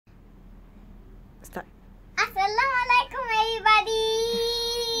Start. Assalamualaikum everybody.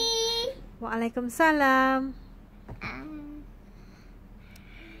 Waalaikumsalam.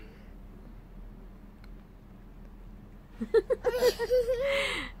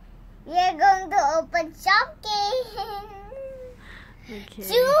 We are going to open Shopkins. Okay.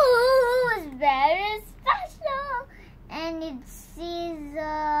 Choose very special, and it's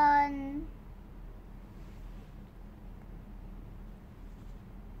season.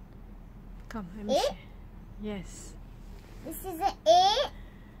 Come, let me 8? share. Yes. This is an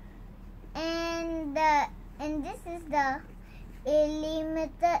 8, and this is the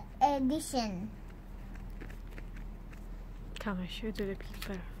limited edition. Come, I show to the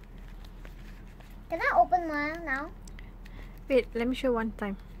people. Can I open one now? Wait, let me show one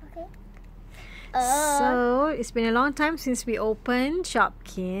time. Okay. So, it's been a long time since we opened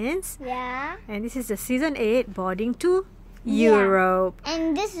Shopkins. Yeah. And this is the season 8 boarding to Yeah. Europe.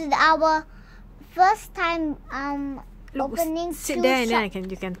 And this is our first time Look, opening sit two there and then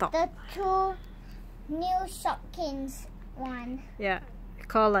you can talk. the 2 new Shopkins one. Yeah.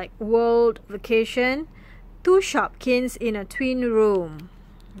 Called like World Vacation. 2 Shopkins in a twin room.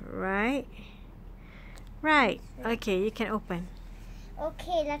 Right? Right. Okay, you can open.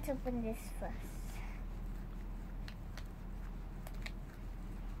 Okay, let's open this first.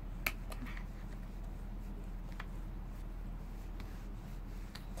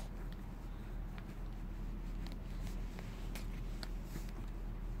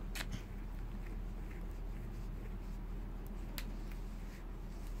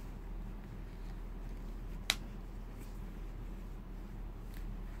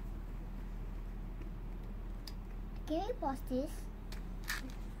 Can we pause this?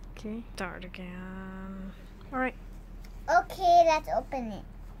 Okay. Start again. Alright. Okay, let's open it.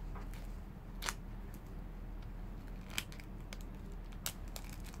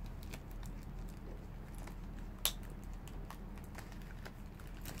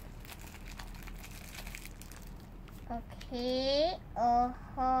 Okay.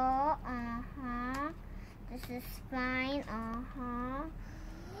 This is fine. Dun,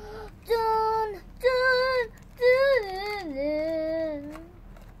 dun, dun, dun, dun.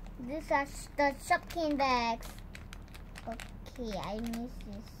 These are the Shopkins bags. Okay, I miss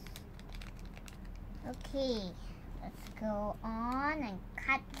this. Okay, let's go on and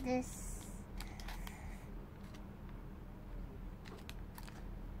cut this.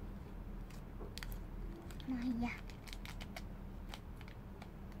 Yeah.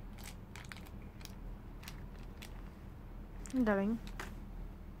 Darling.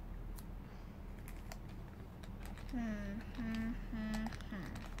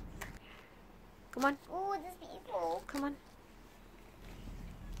 Come on. Oh, this people. Come on.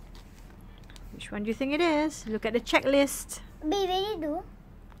 Which one do you think it is? Look at the checklist. Be ready, do.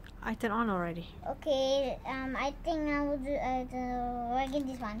 I turned on already. Okay. I think I will do. I get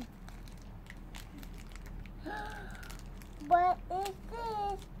this one. What is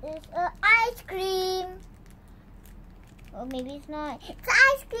this? It's ice cream. Or maybe it's not. It's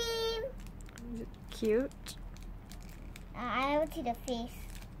ice cream. Is it cute? I will see the face.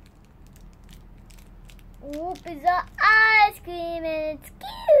 Oop, it's ice cream and it's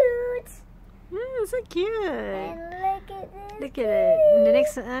cute. So cute. And look at this. Look at it. And the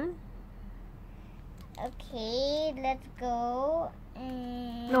next one? Okay, let's go.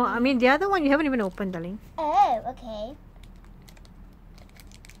 And No, I mean the other one you haven't even opened, darling. oh, okay.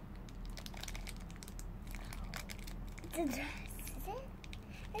 It's a dress, is it?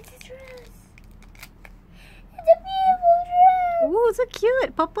 It's a dress. It's a beautiful dress. Oh, so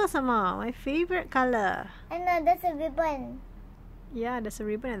cute. Purple sama. My favorite color. And that's a ribbon. Yeah, there's a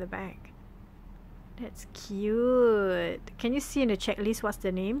ribbon at the back. That's cute. Can you see in the checklist what's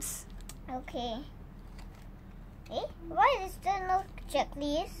the names? Okay. Eh? Why is there no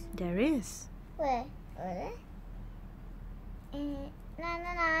checklist? There is. Where? Where? Na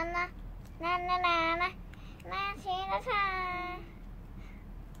na na na na na na na na na na.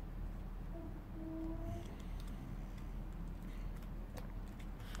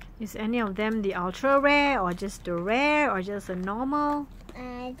 Is any of them the ultra rare or just the rare or just a normal?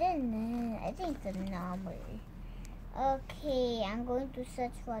 I don't know. I think it's a normal. Okay, I'm going to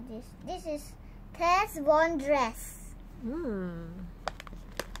search for this. This is Tess Von dress.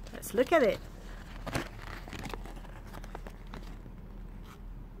 Let's look at it.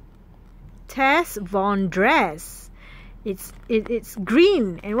 Tess Von dress. It's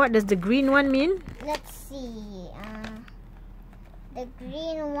green. And what does the green one mean? Let's see. The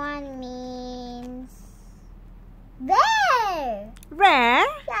green one means rare. Rare?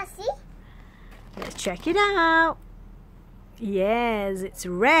 Yeah, see? Let's check it out. Yes, it's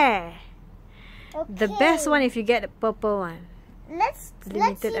rare. The best one if you get the purple one. Let's see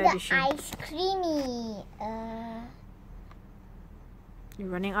Limited edition. the ice creamy. You're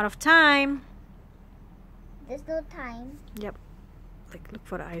running out of time. There's no time. Yep. Like, look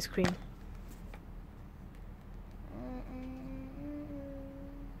for the ice cream.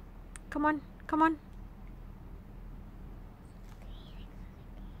 Come on, come on.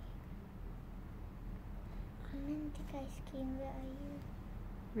 Romantic ice cream, where are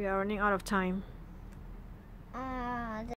you? We are running out of time.